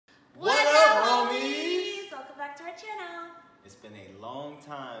back to our channel. It's been a long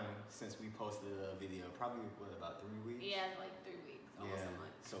time since we posted a video. Probably, what, about 3 weeks? Yeah, like 3 weeks. Almost a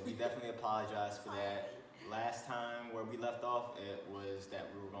month. So we definitely apologize for that. Last time where we left off, it was that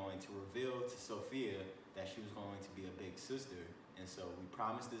we were going to reveal to Sophia that she was going to be a big sister. And so we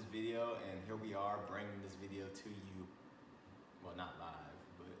promised this video, and here we are bringing this video to you. Well, not live,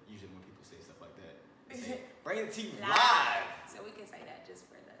 but usually when people say stuff like that, they say, bring it to you live. So we can say that just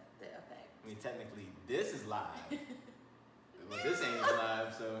for the effect. I mean, technically, this is live. Well, this ain't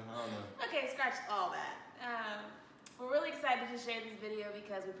live, so I don't know. Okay, scratch all that. We're really excited to share this video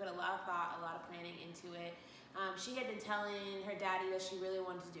because we put a lot of thought, a lot of planning into it. She had been telling her daddy that she really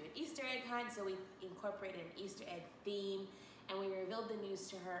wanted to do an Easter egg hunt, so we incorporated an Easter egg theme, and we revealed the news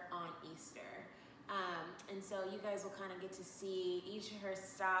to her on Easter. And so you guys will kind of get to see each of her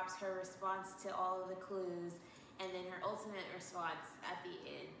stops, her response to all of the clues, and then her ultimate response at the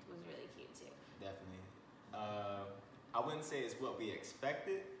end was really cute too. Definitely. I wouldn't say it's what we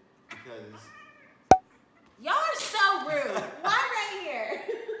expected because... Y'all are so rude. Why right here?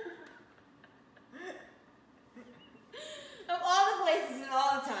 Of all the places and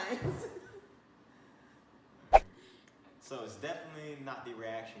all the times. So it's definitely not the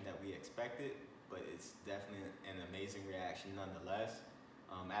reaction that we expected, but it's definitely an amazing reaction nonetheless.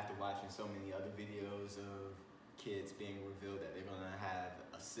 After watching so many other videos of kids being revealed that they're gonna have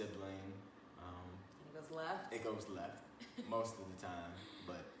a sibling, it goes left. It goes left most of the time,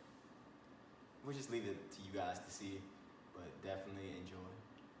 but we'll just leave it to you guys to see. But definitely enjoy.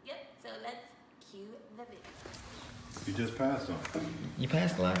 Yep. So let's cue the video. You just passed on. You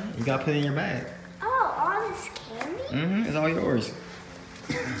passed a lot. You gotta put it in your bag. Oh, all this candy? Mm-hmm. It's all yours.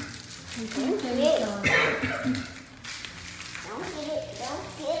 Don't get it. Don't get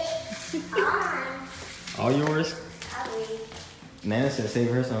it. All yours. Sorry. Nana said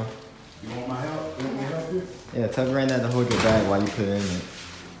save her some. You want my help? You want me to help you? Yeah, tug her in there to hold your bag while you put it in it.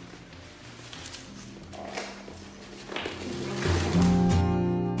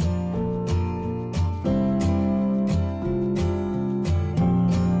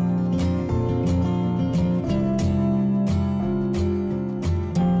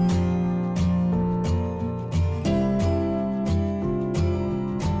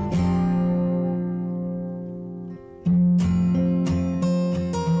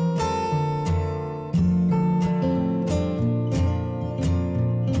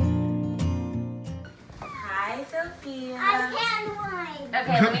 Sophia. I can't find.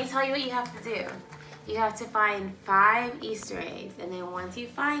 Okay, let me tell you what you have to do. You have to find 5 Easter eggs, and then once you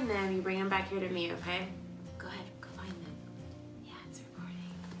find them, you bring them back here to me, okay? Go ahead, go find them. Yeah, it's recording.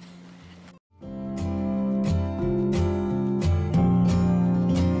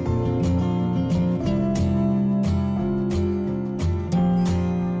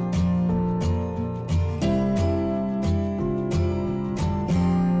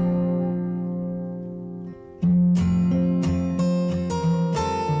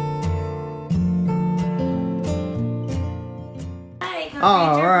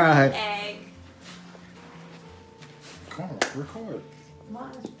 All right. Egg. Come on, record.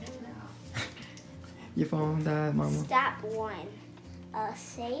 Your phone died, mama. Step 1. A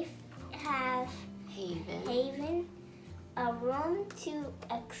safe haven. A room to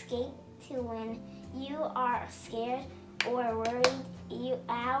escape to when you are scared or worried.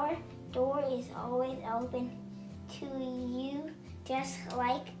 Our door is always open to you, just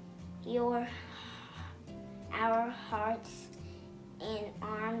like our hearts and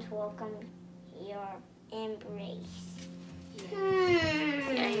arms welcome your embrace.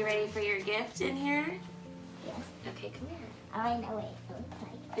 Are you ready for your gift in here? Yes. Okay, come here. I know it looks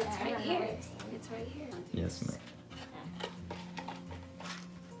like. It's right here. It's right here. Yes, ma'am.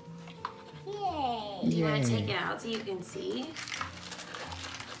 Yay! Do you want to Yay. take it out so you can see?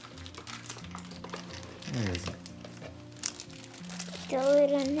 Where is it? The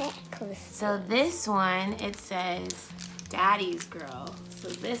little necklace. So this one, it says Daddy's Girl. So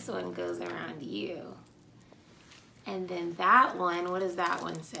this one goes around you. And then that one, what does that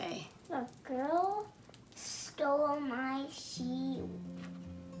one say? The girl stole my sheep.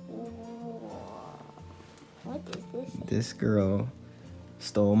 What does this say? This girl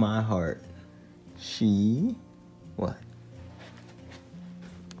stole my heart. She, what?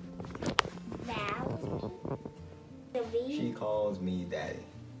 Valley. The V. She calls me daddy.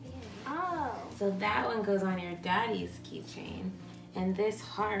 Oh. So that one goes on your daddy's keychain. And this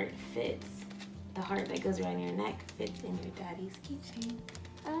heart fits. The heart that goes around your neck fits in your daddy's keychain.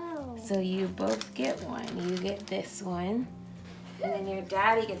 Oh. So you both get one. You get this one. And then your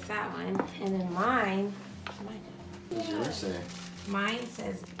daddy gets that one. And then mine, What's yours say? mine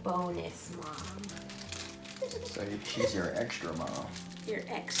says bonus mom. So she's your extra mom. Your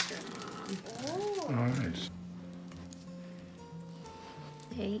extra mom. Oh. Nice.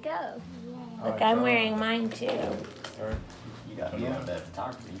 Here you go. Yeah. Look, I'm wearing mine too. You got that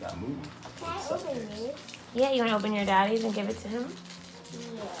photography. You got moving. Can I open this? Yeah, you want to open your daddy's and give it to him?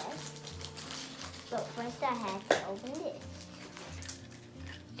 Yes. But first I have to open this.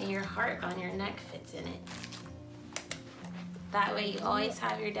 And your heart on your neck fits in it. That way you always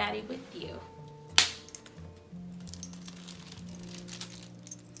have your daddy with you.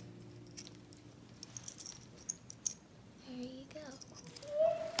 There you go.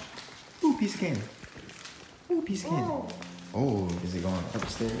 Ooh, piece of candy. Ooh, piece of candy. Oh. Oh, is it going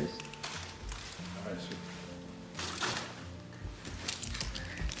upstairs? All right,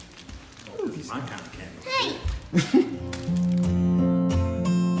 Ooh, piece my of kind of candy. Hey!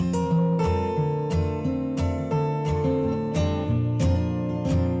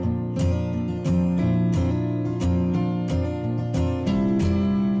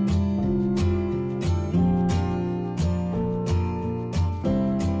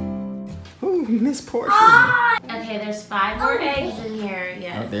 Ooh, Miss Portia. Okay, there's 5 more eggs in here.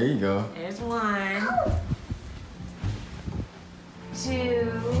 Yes. Oh, there you go. There's 1,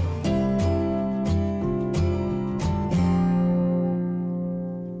 2.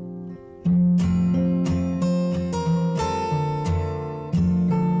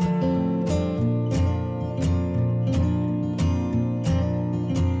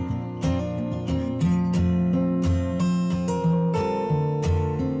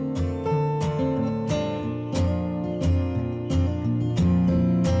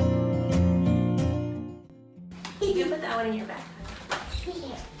 You can put that one in your backpack.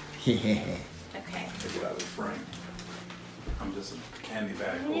 Here. Yeah. Okay. Take it out of the frame. I'm just a candy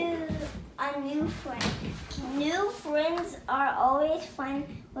bag holder. A new friend. New friends are always fun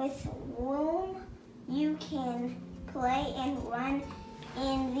with whom you can play and run.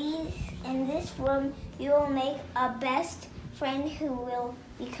 In this room, you will make a best friend who will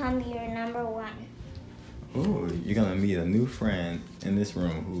become your number 1. Ooh, you're gonna meet a new friend in this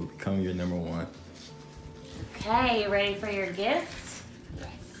room who will become your number 1. Okay, you ready for your gifts? Yes.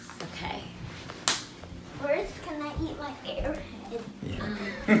 Okay. First, can I eat my airhead? Yeah.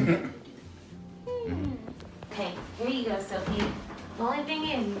 Okay, here you go, Sophie. The only thing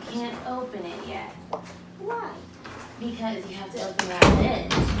is you can't open it yet Why? because you have to open that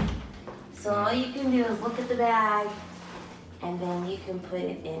lid. So all you can do is look at the bag and then you can put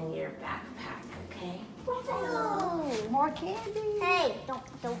it in your backpack, okay? Oh, more candy. Hey,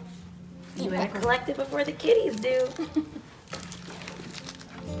 don't. You better collect it before the kitties do.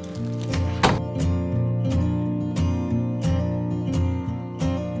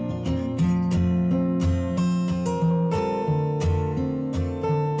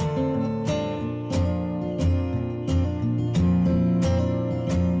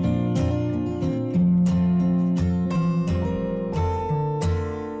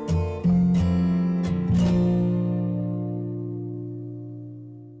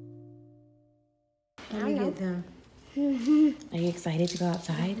 What do you get them? Are you excited to go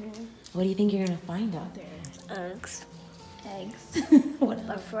outside? What do you think you're gonna find out there? Eggs. Eggs. What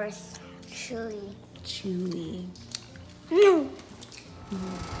But else? first, chili. Chewy. No.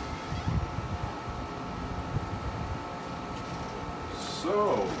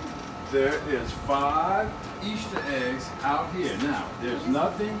 So, there is 5 Easter eggs out here. Now, there's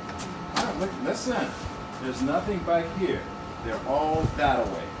nothing, all right, listen, there's nothing back here. They're all that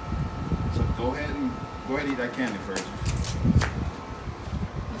away. So go ahead and eat that candy first.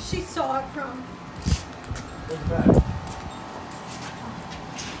 She saw it from. What's that?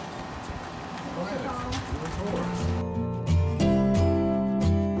 Go ahead. Record.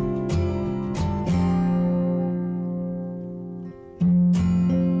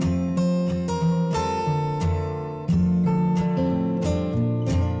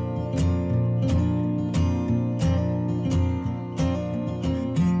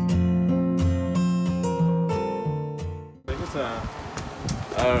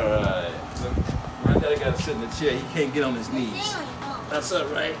 Alright. My daddy got to sit in the chair. He can't get on his knees. That's all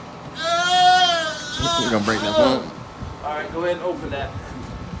right. You're gonna break that phone. Alright, go ahead and open that.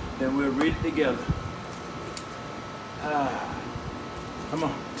 Then we'll read it together. Come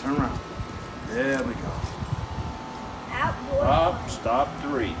on, turn around. There we go. Outdoor Up, stop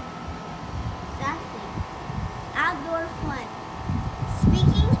 3. Nothing. Outdoor fun.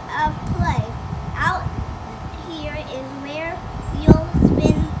 Speaking of play, out here is where you'll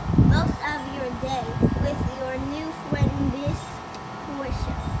spend most of your day with your new friend, Miss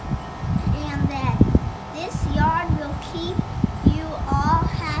Portia. And that this yard will keep you all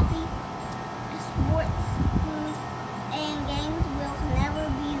happy. Sports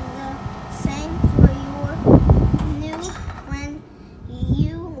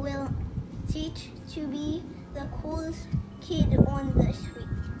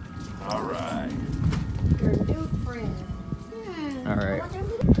All right. Your new friend. All right.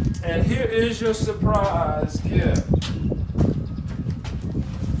 And here is your surprise gift.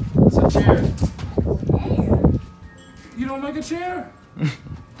 It's a chair. You don't like a chair?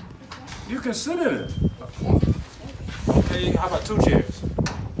 You can sit in it. Okay, how about 2 chairs?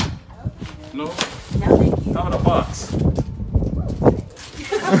 No? No, thank you. How about a box?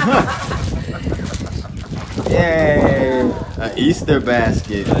 Yay! An Easter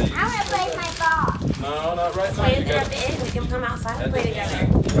basket. I want to play my ball. No, not right now. Play You it at got the end. We can come outside and play together.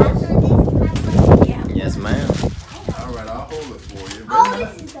 After this is my play. Yeah. Yes, ma'am. All right, I'll hold it for you. Oh,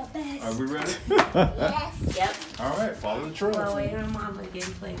 this is the best. Are we ready? Yes. Yep. All right, follow the trail. Well, wait on Mama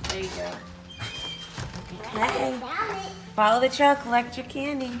getting place. There you go. Okay. Found it. Follow the trail. Collect your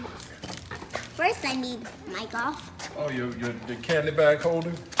candy. First, I need my golf. Oh, your candy bag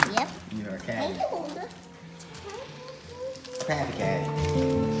holder? Yep. You're a Thank cat. you, holder. Cat cat.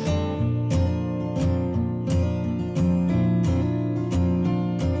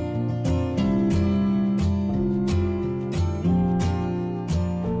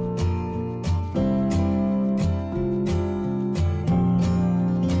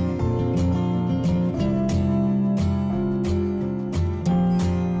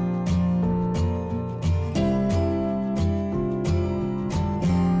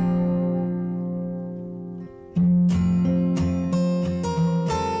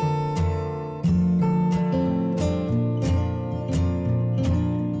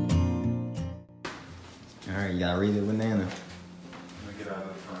 All right, you gotta read the banana. Let me get out of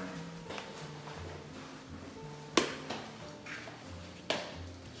the frame.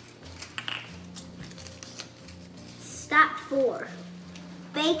 Stop 4.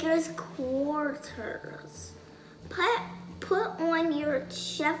 Baker's quarters. Put on your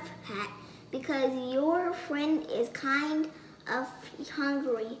chef hat because your friend is kind of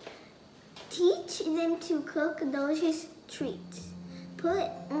hungry. Teach them to cook delicious treats. Put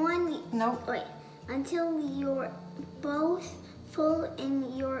on Nope. wait until you're both full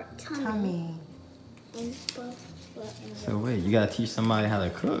in your tummy. And both full in your So wait, you gotta teach somebody how to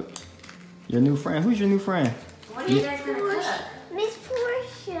cook. Your new friend. Who's your new friend? What are you guys gonna cook? Miss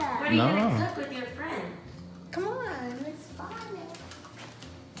Portia. What are you No. gonna cook with your friend? Come on, let's find it.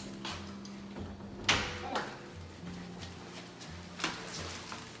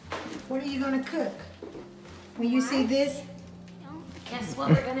 What are you gonna cook? When you see this, Guess what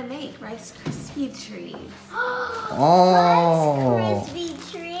we're gonna make? Rice Krispie treats. Oh. Crispy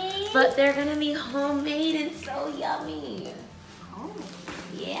trees. But they're gonna be homemade and so yummy. Oh,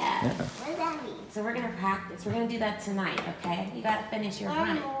 Yeah. what does that mean? So we're gonna practice. We're gonna do that tonight, okay? You gotta finish your One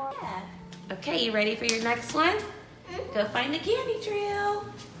hunt. more. Okay, you ready for your next one? Go find the candy trail.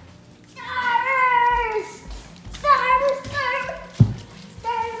 Starburst! Starburst! Starburst!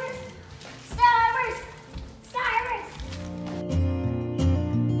 Starburst! Starburst!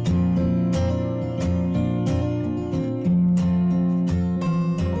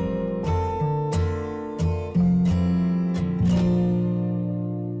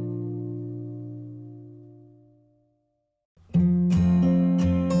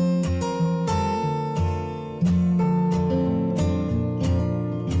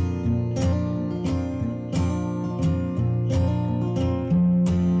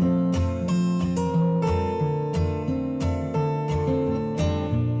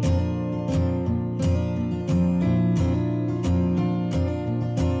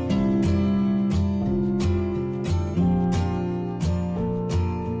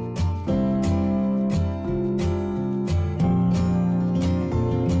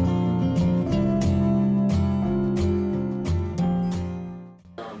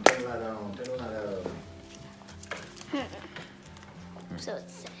 So it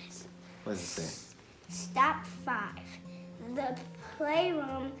says, What does it say? stop 5. The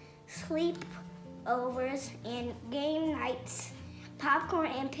playroom, sleepovers and game nights,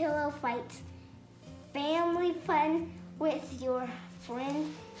 popcorn and pillow fights, family fun with your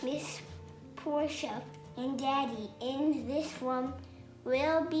friend Miss Portia and Daddy in this room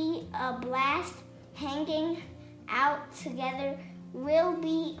will be a blast. Hanging out together will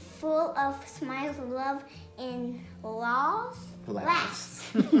be full of smiles, love, and laughs.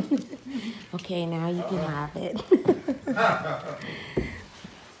 Okay, now you can have it.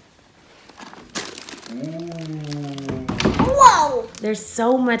 Whoa! There's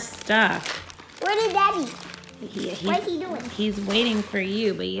so much stuff. Where did Daddy? What is he doing? He's waiting for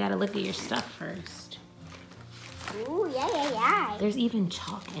you, but you gotta look at your stuff first. Ooh, yeah. There's even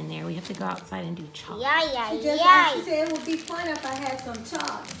chalk in there. We have to go outside and do chalk. Yeah. she said it would be fun if I had some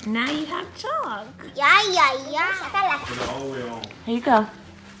chalk. Now you have chalk. Yeah. Put it all the way on. Here you go.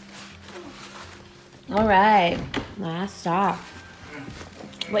 All right, last stop.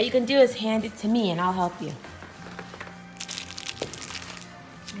 What you can do is hand it to me and I'll help you.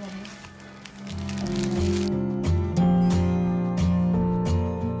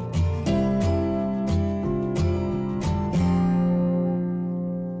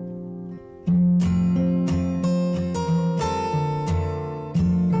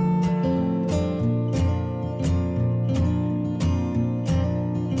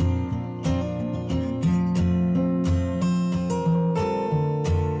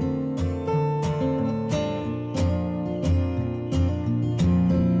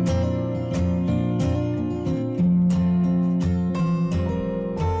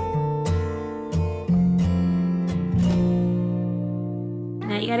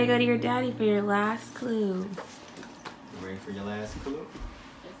 Now you gotta go to your daddy for your last clue. You ready for your last clue?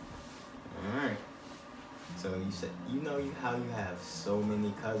 All right. So you said how you have so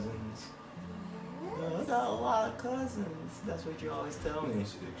many cousins. I got a lot of cousins. That's what you always tell me.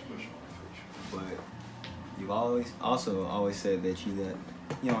 But you always said that you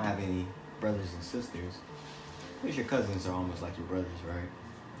don't have any brothers and sisters. Because your cousins are almost like your brothers, right?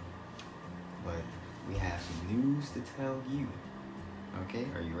 But we have some news to tell you. Okay,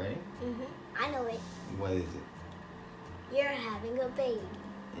 are you ready? I know it. What is it? You're having a baby.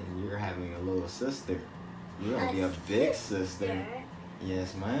 And you're having a little sister. You're gonna be a big sister.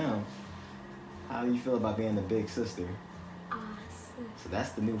 Yes, ma'am. How do you feel about being a big sister? Awesome. So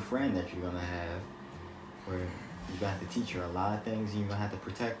that's the new friend that you're gonna have, where you're gonna have to teach her a lot of things and you're gonna have to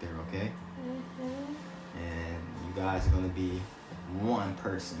protect her, okay? And you guys are gonna be one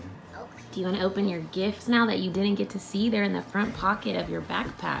person. Do you want to open your gifts now that you didn't get to see? They're in the front pocket of your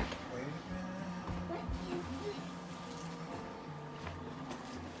backpack.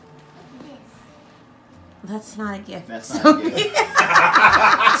 That's not a gift. That's not a gift.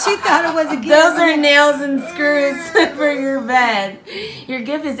 She thought it was a gift. Those are nails and screws for your bed. Your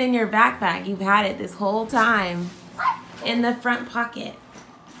gift is in your backpack. You've had it this whole time. In the front pocket.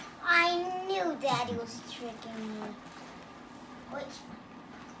 I knew Daddy was tricking me. Which?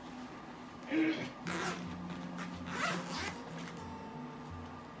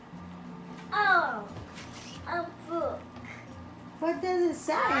 Oh, a book. What does it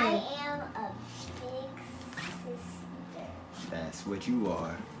say? I am a big sister. That's what you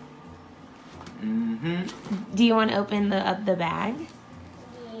are. Do you want to open the bag?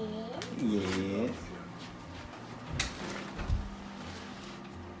 Yeah. Yes.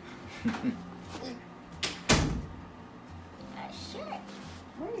 A shirt.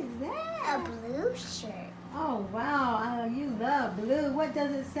 What is A that? blue shirt. Oh, wow. Oh, you love blue. What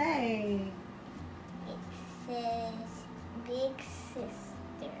does it say? It says big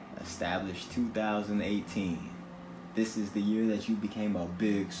sister. Established 2018. This is the year that you became a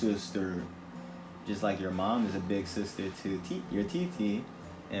big sister. Just like your mom is a big sister to your TT,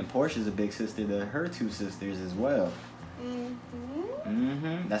 and Portia's a big sister to her two sisters as well.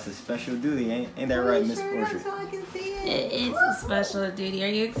 That's a special duty, ain't that right, Miss Sure, Portia? so I can see it. It is a special duty. Are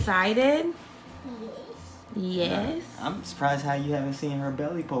you excited? Yes. Yes. I'm surprised how you haven't seen her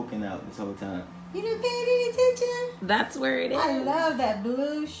belly poking out this whole time. You didn't pay any attention? That's where it is. I love that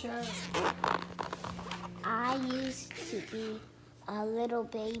blue shirt. I used to be a little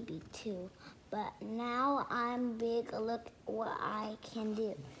baby too, but now I'm big. Look what I can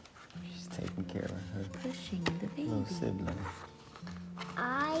do. She's taking care of her Pushing the baby. little sibling.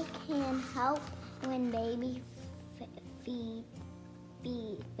 I can help when baby feeds,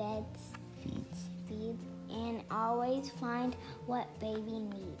 and always find what baby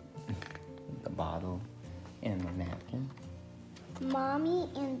needs. The bottle and the napkin. Mommy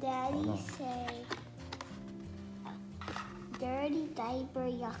and Daddy say, dirty diaper,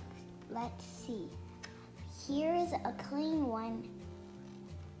 yuck. Let's see. Here's a clean one.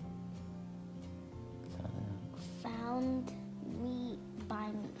 Found me by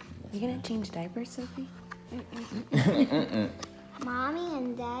me. You gonna change diapers, Sophie? Mommy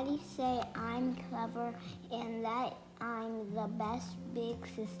and Daddy say I'm clever and that I'm the best big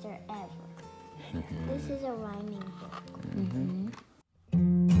sister ever. This is a rhyming book.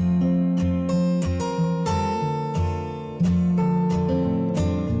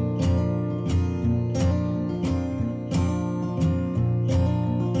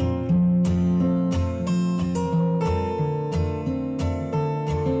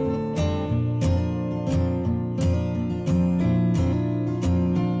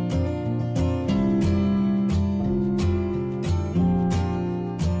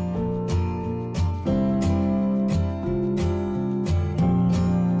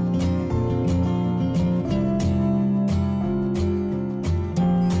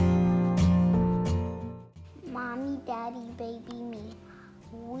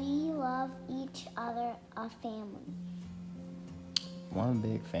 each other a family. One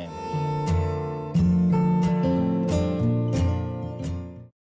big family.